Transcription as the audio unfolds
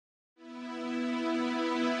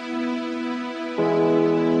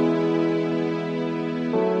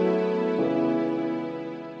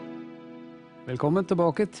Velkommen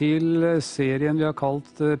tilbake til serien vi har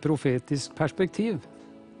kalt Profetisk perspektiv.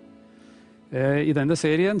 I denne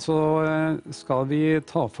serien så skal vi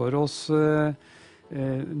ta for oss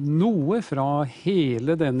noe fra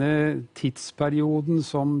hele denne tidsperioden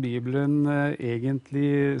som Bibelen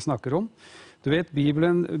egentlig snakker om. Du vet,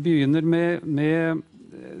 Bibelen begynner med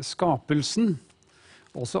skapelsen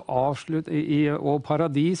og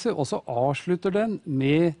paradiset, og så avslutter den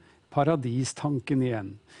med paradistanken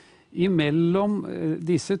igjen. Imellom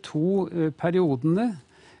disse to periodene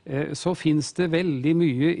så finnes det veldig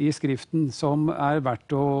mye i Skriften som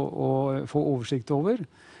verdt å få oversikt over.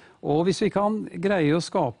 Og hvis vi kan greie å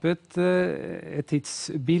skape et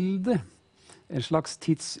tidsbilde, en slags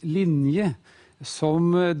tidslinje, som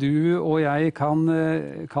du og jeg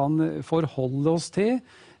kan forholde oss til,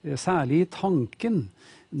 særlig i tanken,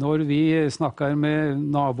 når vi snakker med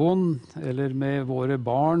naboen eller med våre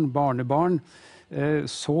barn, barnebarn,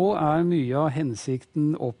 så mye av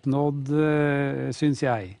hensikten oppnådd, synes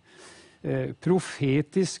jeg.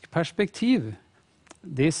 Profetisk perspektiv,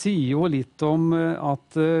 det sier jo litt om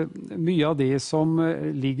at mye av det som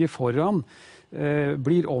ligger foran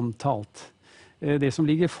blir omtalt. Det som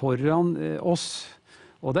ligger foran oss.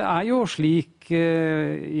 Og det jo slik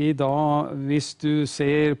i dag, hvis du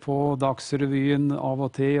ser på Dagsrevyen av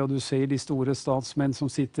og til, og du ser de store statsmenn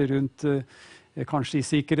som sitter rundt kanskje i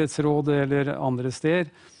Sikkerhetsrådet eller andre steder,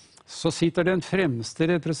 så sitter den fremste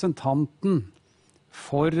representanten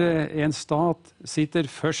for en stat, sitter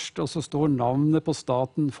først, og så står navnet på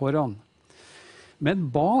staten foran. Men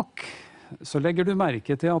bak så legger du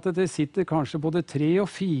merke til at det sitter kanskje både 3 og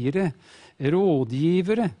 4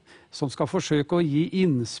 rådgivere som skal forsøke å gi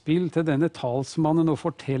innspill til denne talsmannen og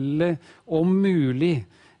fortelle om mulig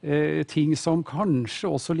ting som kanskje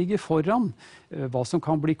også ligger foran, hva som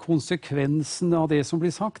kan bli konsekvensen av det som blir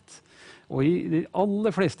sagt. Og i de aller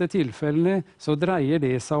fleste tilfellene så dreier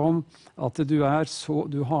det seg om at du har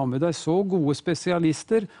med deg så gode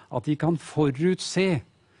spesialister at de kan forutse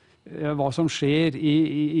hva som skjer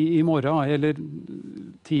i morgen eller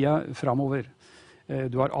tida fremover.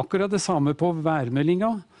 Du har akkurat det samme på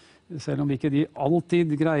værmeldinga, selv om ikke de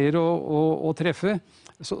alltid greier å treffe,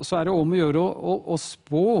 så det om å gjøre å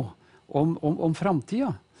spå om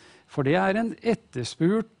framtida. For det en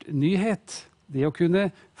etterspurt nyhet, det å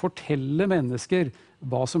kunne fortelle mennesker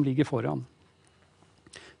hva som ligger foran.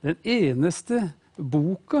 Den eneste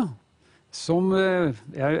boka som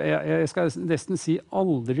jeg skal nesten si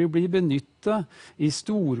aldri blir benyttet i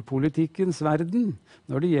storpolitikkens verden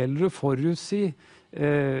når det gjelder å forutsi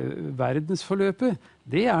verdensforløpet,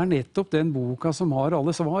 det nettopp den boka som har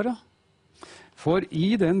alle svarene. For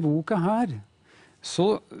i den boka her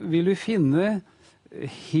så vil vi finne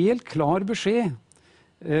helt klar beskjed,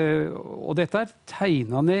 og dette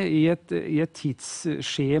tegnet ned i et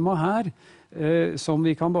tidsskjema her, som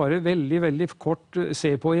vi kan bare veldig kort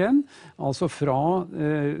se på igjen, altså fra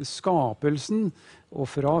skapelsen og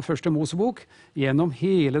fra første Mosebok, gjennom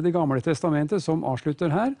hele det gamle testamentet som avslutter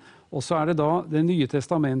her, og så det da det nye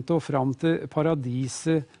testamentet og fram til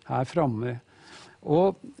paradiset her framme.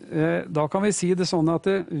 Og da kan vi si det sånn at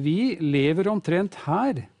vi lever omtrent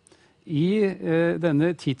her i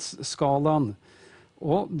denne tidsskalaen.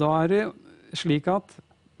 Og da det slik at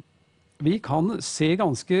vi kan se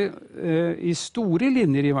ganske, i store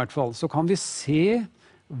linjer i hvert fall, så kan vi se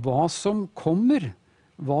hva som kommer,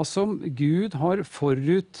 hva som Gud har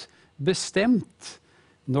forutbestemt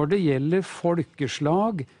når det gjelder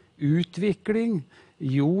folkeslag, utvikling,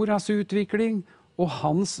 jordas utvikling og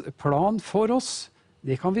hans plan for oss.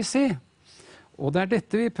 Det kan vi se. Og det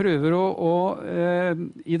dette vi prøver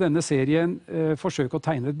i denne serien forsøke å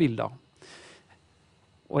tegne et bilde av.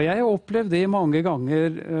 Og jeg har opplevd det mange ganger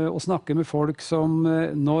å snakke med folk som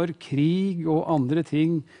når krig og andre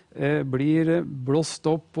ting blir blåst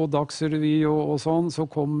opp på Dagsrevy og sånn, så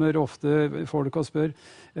kommer ofte folk og spør,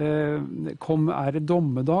 det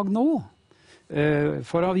dommedag nå?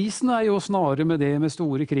 For avisen jo snarere med det med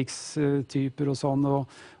store krigstyper og sånn, og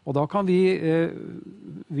da kan vi,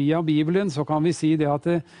 via Bibelen, så kan vi si det at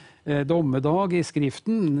dommedag i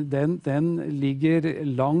Skriften, den ligger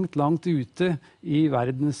langt ute i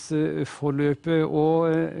verdensforløpet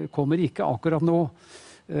og kommer ikke akkurat nå.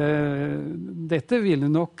 Dette ville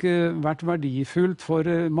nok vært verdifullt for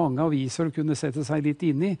mange aviser å kunne sette seg litt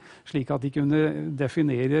inn i, slik at de kunne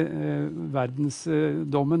definere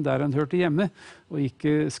verdensdommen der den hørte hjemme, og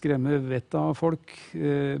ikke skremme vettet av folk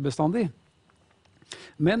bestandig.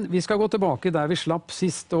 Men vi skal gå tilbake der vi slapp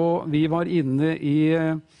sist, og vi var inne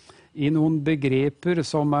i noen begreper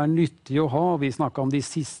som nyttige å ha. Vi snakket om de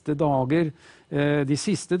siste dager. De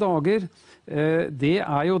siste dager, det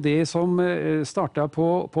jo det som startet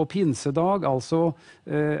på pinsedag, altså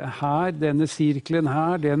her, denne sirkelen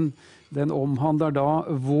her, den omhandler da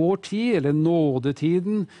vår tid, eller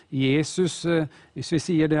nådetiden. Jesus, hvis vi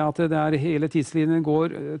sier det at det hele tidslinjen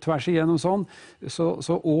går tvers igjennom sånn,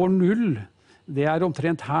 så år 0, det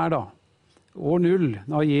omtrent her da. År 0,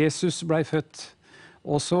 da Jesus ble født.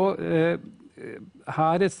 Og så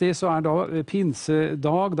her et sted så da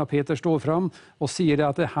pinsedag, da Peter står fram og sier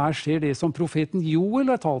at her skjer det som profeten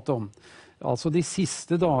Joel har talt om. Altså de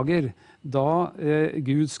siste dager, da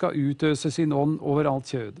Gud skal utøse sin ånd over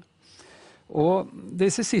alt kjød. Og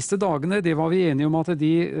disse siste dagene, det var vi enige om at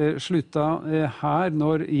de slutta her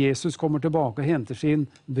når Jesus kommer tilbake og henter sin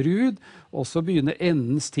brud, og så begynner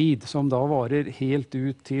endens tid, som da varer helt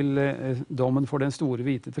ut til dommen for den store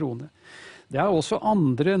hvite trone. Det også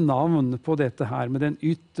andre navn på dette her, med den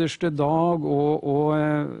ytterste dag og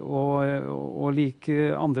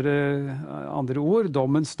like andre ord,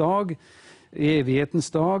 dommens dag,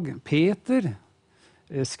 evighetens dag. Peter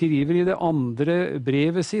skriver i det andre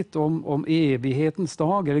brevet sitt om evighetens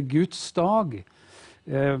dag, eller Guds dag.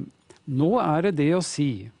 Nå det å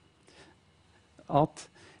si at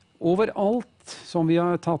overalt som vi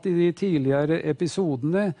har tatt i de tidligere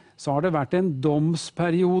episodene, så har det vært en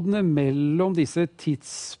domsperiodene mellom disse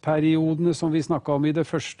tidsperiodene som vi snakket om i det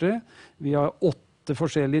første. Vi har 8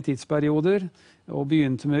 forskjellige tidsperioder, og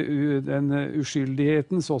begynte med den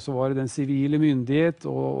uskyldigheten, så var det den sivile myndighet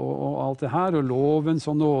og alt det her, og lovens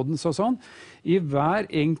og nådens og sånn. I hver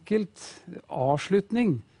enkelt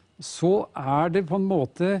avslutning så det på en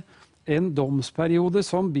måte en domsperiode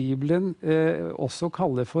som Bibelen også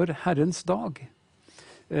kaller for Herrens dag.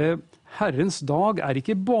 Herrens dag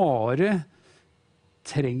ikke bare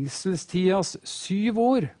trengselstidas 7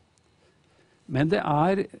 år, men det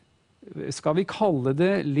skal vi kalle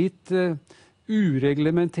det litt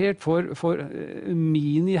ureglementert for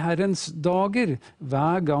mini-Herrens dager,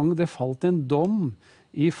 hver gang det falt en dom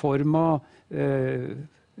i form av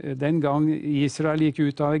den gang Israel gikk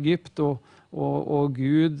ut av Egypt, og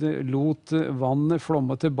Gud lot vannet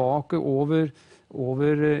flomme tilbake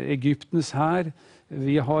over Egyptens hær.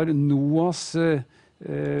 Vi har Noas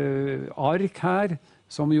ark her,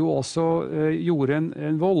 som jo også gjorde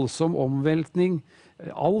en voldsom omveltning.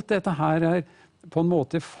 Alt dette her på en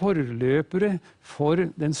måte forløpere for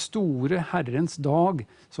den store Herrens dag,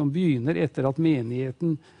 som begynner etter at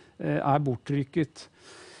menigheten bortrykket.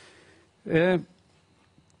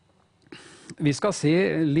 Vi skal se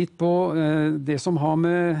litt på det som har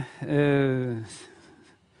med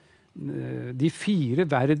de 4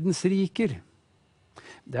 verdensriker.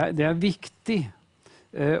 Det viktig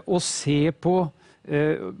å se på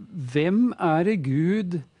hvem det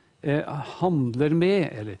Gud handler med,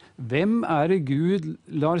 eller hvem det Gud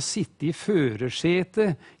lar sitte i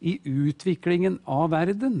førersetet i utviklingen av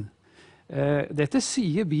verden. Dette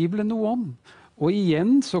sier Bibelen noe om. Og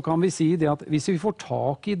igjen så kan vi si det at hvis vi får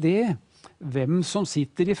tak i det, hvem som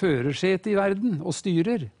sitter i førersetet i verden og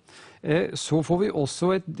styrer, så får vi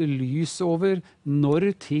også et lys over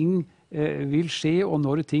når ting vil skje, og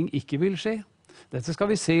når ting ikke vil skje. Dette skal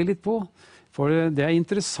vi se litt på, for det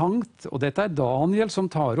interessant, og dette Daniel som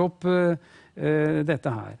tar opp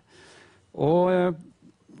dette her. Og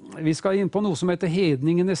vi skal inn på noe som heter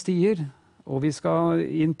hedningenes tider, og vi skal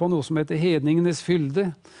inn på noe som heter hedningenes fylde.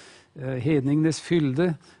 Hedningenes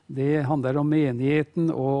fylde, det handler om menigheten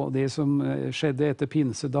og det som skjedde etter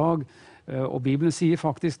pinsedag. Og Bibelen sier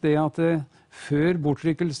faktisk det at før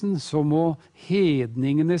bortrykkelsen så må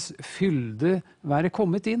hedningenes fylde være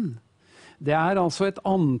kommet inn. Det altså et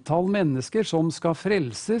antall mennesker som skal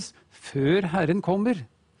frelses før Herren kommer.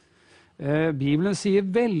 Bibelen sier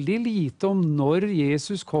veldig lite om når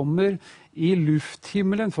Jesus kommer i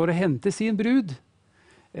lufthimmelen for å hente sin brud.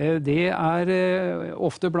 Det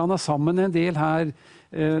ofte blandet sammen en del her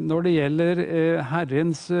når det gjelder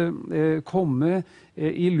Herrens komme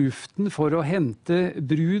i luften for å hente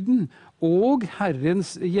bruden og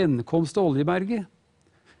Herrens gjenkomst til Oljeberget.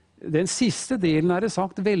 Den siste delen det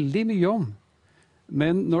sagt veldig mye om,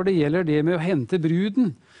 men når det gjelder det med å hente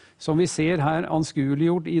bruden, som vi ser her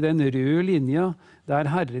anskueliggjort i den røde linja, der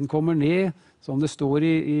Herren kommer ned, som det står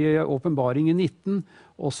i Åpenbaringen 19,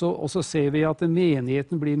 og så ser vi at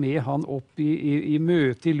menigheten blir med han opp i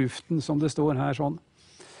møte i luften, som det står her sånn.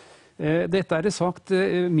 Dette det sagt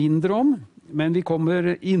mindre om, men vi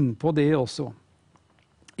kommer inn på det også.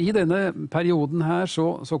 I denne perioden her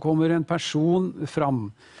så kommer en person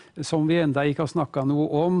fram, som vi enda ikke har snakket noe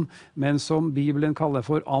om, men som Bibelen kaller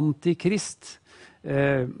for antikrist.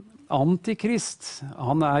 antikrist.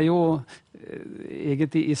 Han jo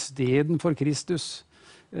egentlig i stedet for Kristus,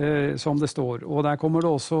 som det står. Og der kommer det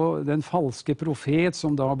også den falske profet,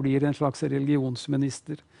 som da blir en slags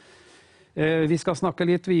religionsminister. Vi skal snakke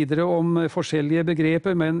litt videre om forskjellige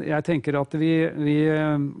begreper, men jeg tenker at vi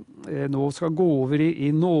nå skal gå over i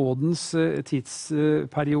nådens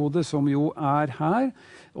tidsperiode, som jo her,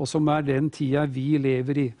 og som den tida vi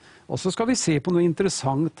lever i. Og så skal vi se på noe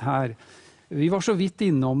interessant her. Vi var så vidt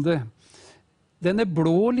innom det. Denne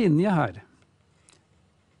blå linje her,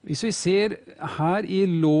 hvis vi ser her i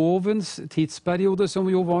lovens tidsperiode, som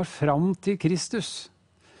jo var fram til Kristus,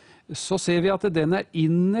 så ser vi at den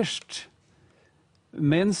innerst,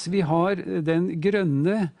 mens vi har den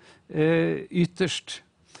grønne ytterst.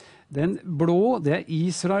 Den blå, det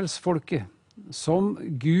Israelsfolket, som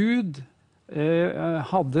Gud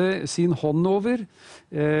hadde sin hånd over,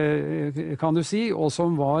 kan du si, og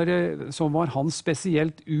som var hans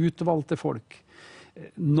spesielt utvalgte folk.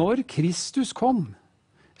 Når Kristus kom,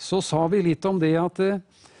 så sa vi litt om det at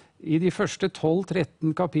i de første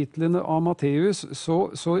 12-13 kapitlene av Matteus, så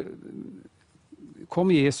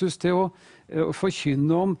kom Jesus til å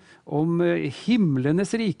forkynne om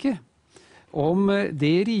himlenes rike, om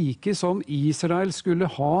det rike som Israel skulle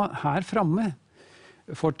ha her framme.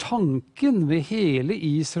 For tanken ved hele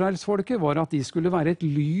Israelsfolket var at de skulle være et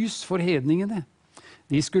lys for hedningene.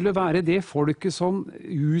 De skulle være det folket som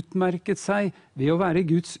utmerket seg ved å være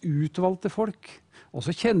Guds utvalgte folk. Og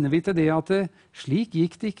så kjenner vi til det at slik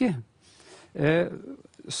gikk det ikke.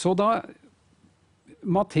 Så da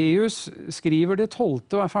Matteus skriver det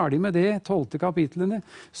 12. og ferdig med det, 12. kapitlene,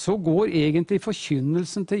 så går egentlig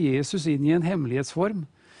forkynnelsen til Jesus inn i en hemmelighetsform.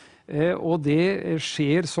 Og det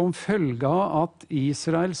skjer som følge av at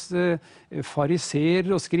Israels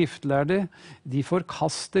fariseere og skriftlærde, de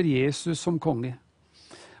forkaster Jesus som konge.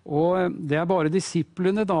 Og det bare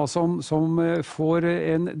disiplene da som får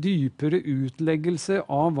en dypere utleggelse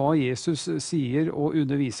av hva Jesus sier og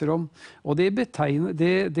underviser om. Og det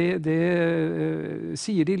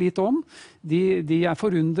sier de litt om. De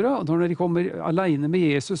forundret, og når de kommer alene med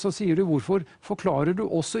Jesus, så sier du, hvorfor forklarer du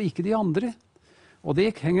også ikke de andre? Og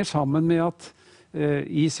det henger sammen med at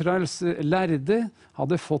Israels lærde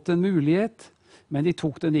hadde fått en mulighet, men de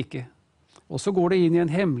tok den ikke. Og så går det inn i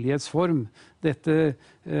en hemmelighetsform, dette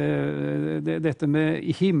med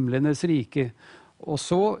himlenes rike. Og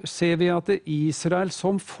så ser vi at Israel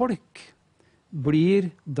som folk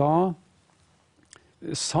blir da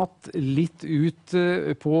satt litt ut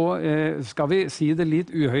på, skal vi si det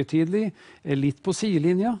litt uhøytidelig, litt på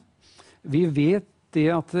sidelinja. Vi vet det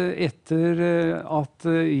at etter at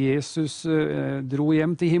Jesus dro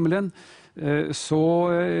hjem til himmelen, så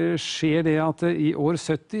skjer det at i år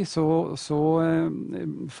 70 så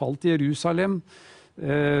falt Jerusalem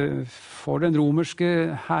for den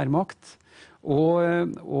romerske hærmakt, og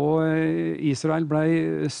Israel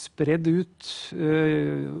ble spredd ut,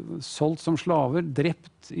 solgt som slaver,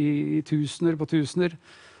 drept i tusener på tusener.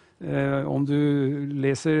 Om du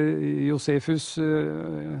leser Josefus,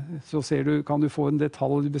 så kan du få en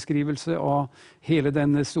detaljbeskrivelse av hele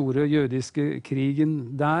denne store jødiske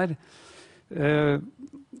krigen der.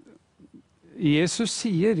 Jesus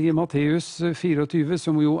sier i Matteus 24,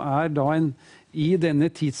 som jo da i denne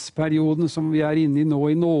tidsperioden som vi inne i nå,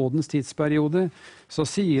 i nådens tidsperiode, så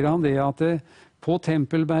sier han det at på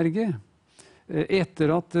Tempelberget,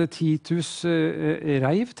 etter at Titus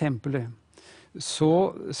reiv tempelet,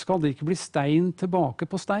 så skal det ikke bli stein tilbake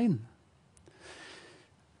på stein.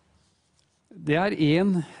 Det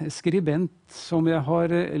en skribent som jeg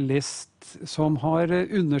har lest, som har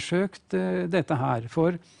undersøkt dette her.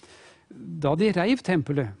 For da de reiv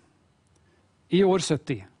tempelet i år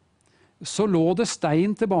 70, så lå det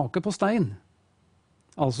stein tilbake på stein.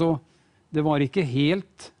 Altså, det var ikke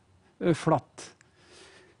helt flatt.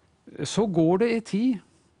 Så går det en tid,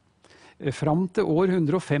 fram til år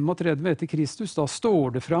 135 etter Kristus, da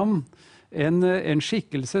står det fram en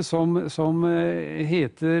skikkelse som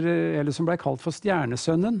heter, eller som ble kalt for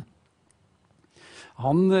Stjernesønnen.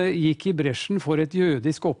 Han gikk i bresjen for et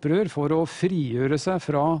jødisk opprør for å frigjøre seg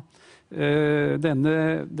fra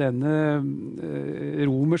denne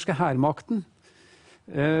romerske hærmakten.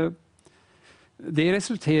 Det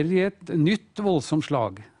resulterer i et nytt voldsomt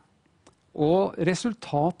og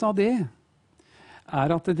resultatet av det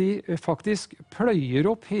at de faktisk pløyer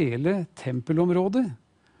opp hele tempelområdet,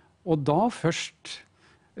 og da først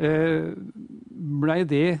ble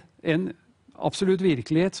det en absolutt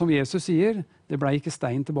virkelighet, som Jesus sier, det ble ikke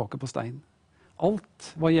stein tilbake på stein.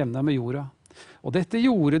 Alt var jevnet med jorda. Og dette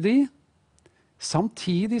gjorde de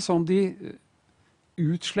samtidig som de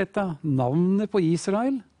utslettet navnet på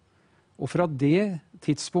Israel, og fra det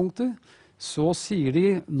tidspunktet så sier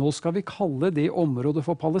de, nå skal vi kalle det området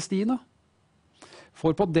for Palestina.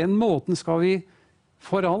 For på den måten skal vi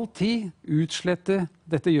for all tid utslette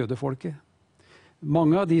dette jødefolket.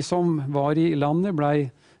 Mange av de som var i landet ble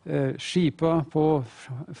skipet på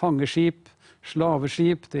fangeskip,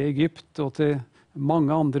 slaveskip til Egypt og til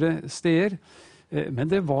mange andre steder. Men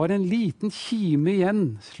det var en liten kime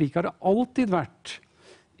igjen, slik har det alltid vært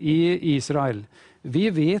i Israel. Vi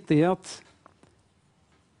vet det at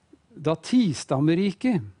da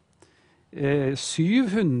Tistammeriket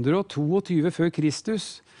 722 før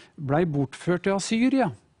Kristus ble bortført til Assyria,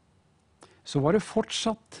 så var det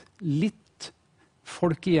fortsatt litt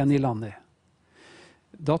folk igjen i landet.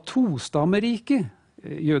 Da Tostammeriket,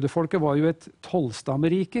 jødefolket var jo et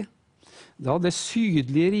 12-stammerike, da det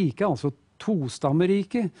sydlige riket, altså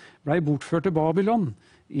Tostammeriket, ble bortført til Babylon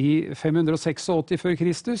i 586 før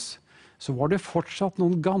Kristus, så var det fortsatt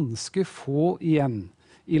noen ganske få igjen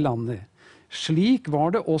i landet. Slik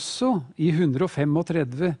var det også i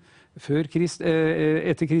 135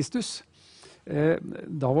 etter Kristus.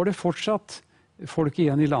 Da var det fortsatt folk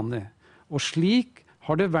igjen i landet. Og slik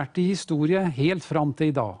har det vært i historien helt fram til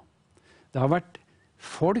i dag. Det har vært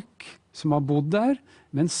folk som har bodd der,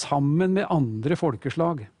 men sammen med andre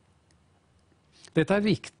folkeslag. Dette er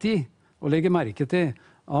viktig å legge merke til,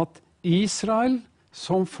 at Israel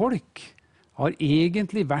som folk har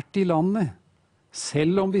egentlig vært i landet.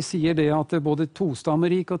 Selv om vi sier det at både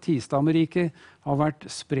Tostammeriket og Tistammeriket har vært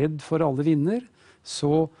spredd for alle vinder,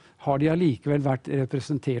 så har de allikevel vært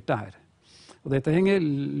representert der. Og dette henger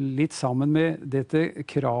litt sammen med dette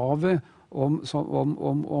kravet om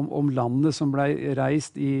landet som ble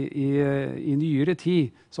reist i nyere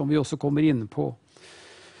tid, som vi også kommer inn på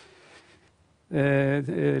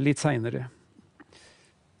litt senere.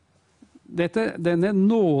 Denne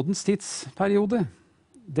nådens tidsperiode,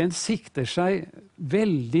 den sikter seg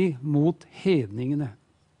veldig mot hedningene.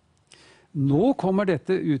 Nå kommer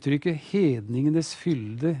dette uttrykket hedningenes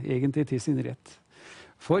fylde egentlig til sin rett.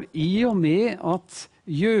 For i og med at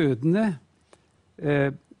jødene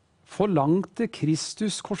forlangte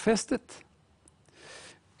Kristus korsfestet,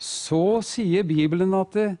 så sier Bibelen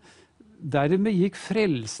at dermed gikk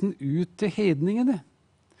frelsen ut til hedningene.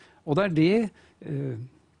 Og det er det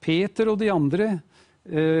Peter og de andre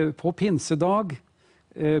på pinsedag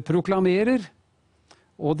proklamerer,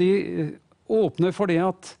 og de åpner for det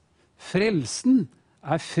at frelsen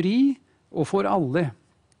er fri og for alle.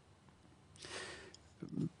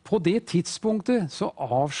 På det tidspunktet så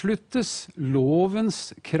avsluttes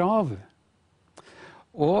lovens krav.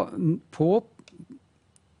 Og på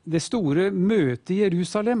det store møtet i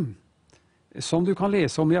Jerusalem, som du kan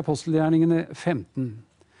lese om i Apostelgjerningene 15,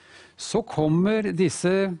 så kommer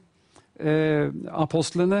disse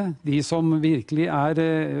apostlene, de som virkelig er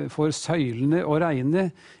for søylene å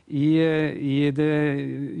regne i det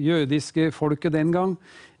jødiske folket den gang,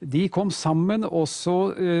 de kom sammen, og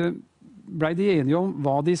så ble de enige om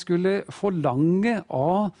hva de skulle forlange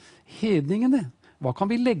av hedningene. Hva kan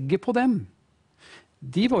vi legge på dem?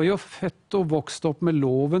 De var jo født og vokst opp med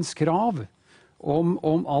lovens krav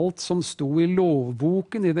om alt som sto i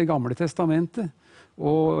lovboken i det gamle testamentet.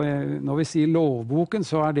 Og når vi sier lovboken,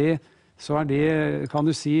 så er det, kan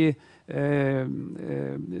du si,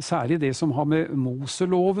 særlig det som har med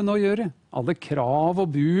Moseloven å gjøre. Alle krav og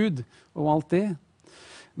bud og alt det.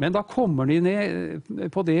 Men da kommer de ned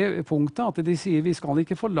på det punktet at de sier vi skal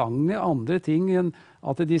ikke forlange andre ting enn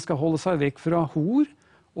at de skal holde seg vekk fra hor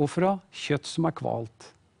og fra kjøtt som er kvalt.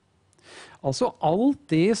 Altså alt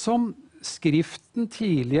det som Skriften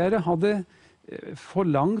tidligere hadde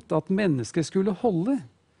forlangt at mennesket skulle holde.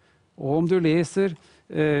 Og om du leser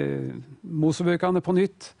Mosebøkene på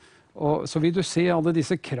nytt, så vil du se alle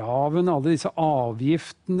disse kravene, alle disse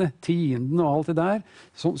avgiftene, tiendene og alt det der,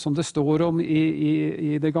 som det står om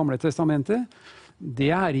i det gamle testamentet.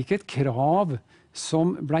 Det er ikke et krav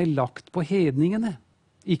som ble lagt på hedningene.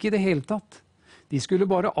 Ikke i det hele tatt. De skulle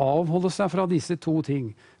bare avholde seg fra disse to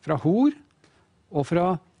ting. Fra hor og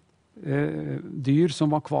fra dyr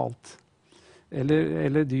som var kvalt.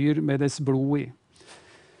 Eller dyr med dets blod i.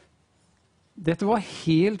 Dette var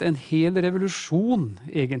en hel revolusjon,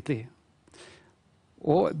 egentlig.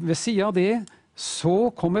 Og ved siden av det,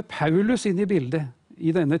 så kommer Paulus inn i bildet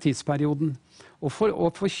i denne tidsperioden,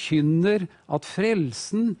 og forkynner at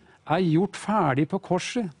frelsen er gjort ferdig på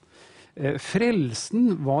korset.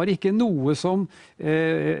 Frelsen var ikke noe som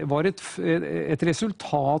var et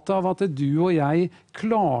resultat av at du og jeg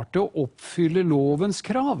klarte å oppfylle lovens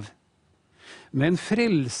krav. Men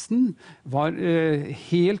frelsen var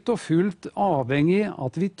helt og fullt avhengig av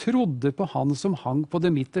at vi trodde på han som hang på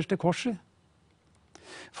det midterste korset.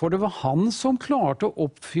 For det var han som klarte å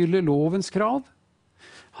oppfylle lovens krav.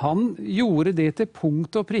 Han gjorde det til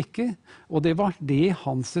punkt og prikke, og det var det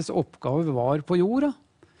hans oppgave var på jorda.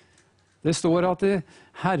 Det står at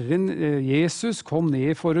Herren Jesus kom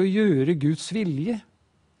ned for å gjøre Guds vilje.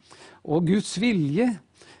 Og Guds vilje,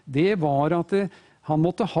 det var at han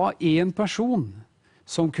måtte ha en person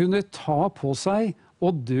som kunne ta på seg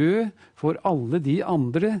og dø for alle de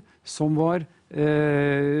andre som var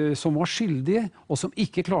skyldige, og som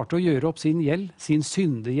ikke klarte å gjøre opp sin gjeld, sin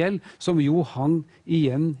syndegjeld, som jo hang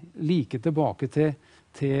igjen like tilbake til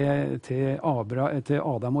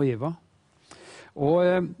Adam og Eva.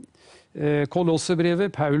 Og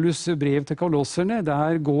Kolossebrevet, Paulus brev til kolosserne,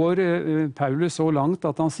 der går Paulus så langt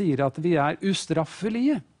at han sier at vi er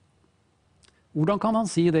ustraffelige. Hvordan kan han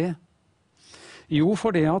si det? Jo,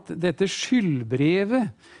 for det at dette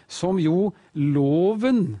skyldbrevet, som jo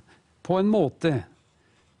loven på en måte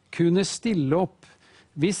kunne stille opp,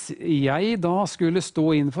 hvis jeg da skulle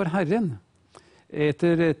stå innenfor Herren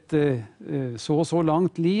etter et så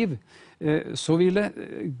langt liv, så ville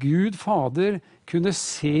Gud Fader kunne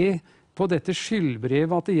se på dette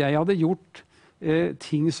skyldbrevet at jeg hadde gjort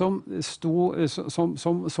ting som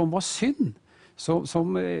var synd,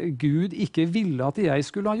 som Gud ikke ville at jeg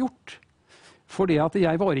skulle ha gjort. Fordi at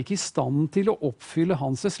jeg var ikke i stand til å oppfylle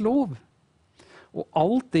hans lov. Og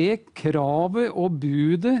alt det kravet og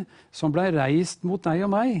budet som ble reist mot deg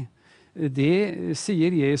og meg, det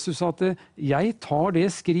sier Jesus at jeg tar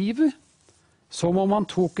det skrivet, som om han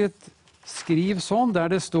tok et skriv sånn, der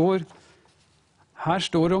det står, her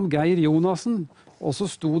står det om Geir Jonassen, og så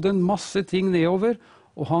sto det en masse ting nedover,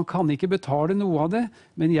 og han kan ikke betale noe av det,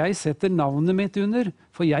 men jeg setter navnet mitt under,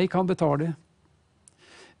 for jeg kan betale.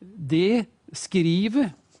 Det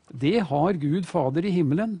skrivet, det har Gud Fader i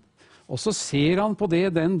himmelen. Og så ser han på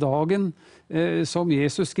det den dagen som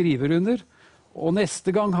Jesus skriver under. Og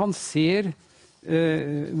neste gang han ser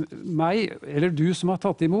meg, eller du som har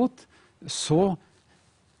tatt imot, så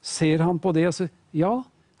ser han på det og sier, ja,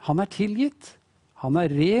 han er tilgitt. Han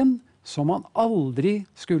er ren, som han aldri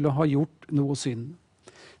skulle ha gjort noe synd.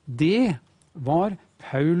 Det var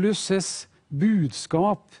Paulus'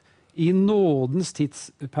 budskap i nådens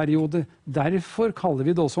tidsperiode. Derfor kaller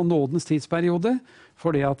vi det også nådens tidsperiode,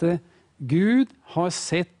 for det at Gud har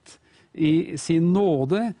sett i sin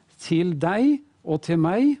nåde til deg og til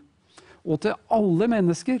meg, og til alle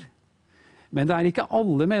mennesker. Men det er ikke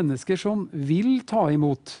alle mennesker som vil ta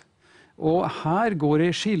imot. Og her går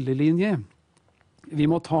det skillelinje. Vi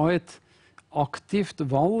må ta et aktivt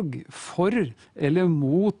valg for eller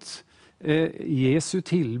mot Jesu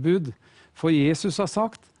tilbud. For Jesus har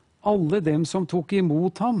sagt, alle dem som tok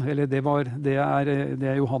imot ham, eller det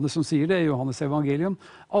er Johannes som sier det, Johannes evangelium,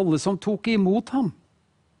 alle som tok imot ham,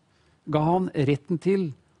 ga han retten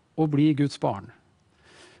til å bli Guds barn.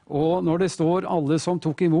 Og når det står alle som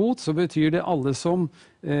tok imot, så betyr det alle som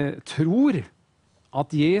tror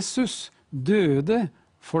at Jesus døde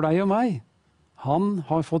for deg og meg. Han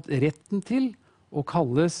har fått retten til å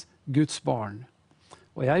kalles Guds barn.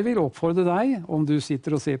 Og jeg vil oppfordre deg, om du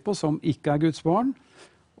sitter og ser på som ikke er Guds barn,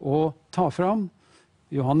 og ta fram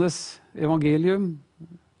Johannes evangelium,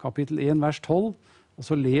 kapittel 1, vers 12, og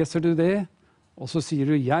så leser du det, og så sier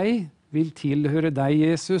du, jeg vil tilhøre deg,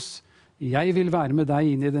 Jesus. Jeg vil være med deg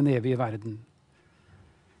inn i den evige verden.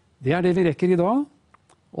 Det er det vi rekker i dag.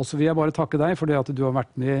 Og så vil jeg bare takke deg for det at du har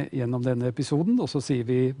vært med gjennom denne episoden, og så sier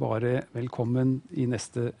vi bare velkommen i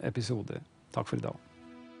neste episode. Takk for i dag.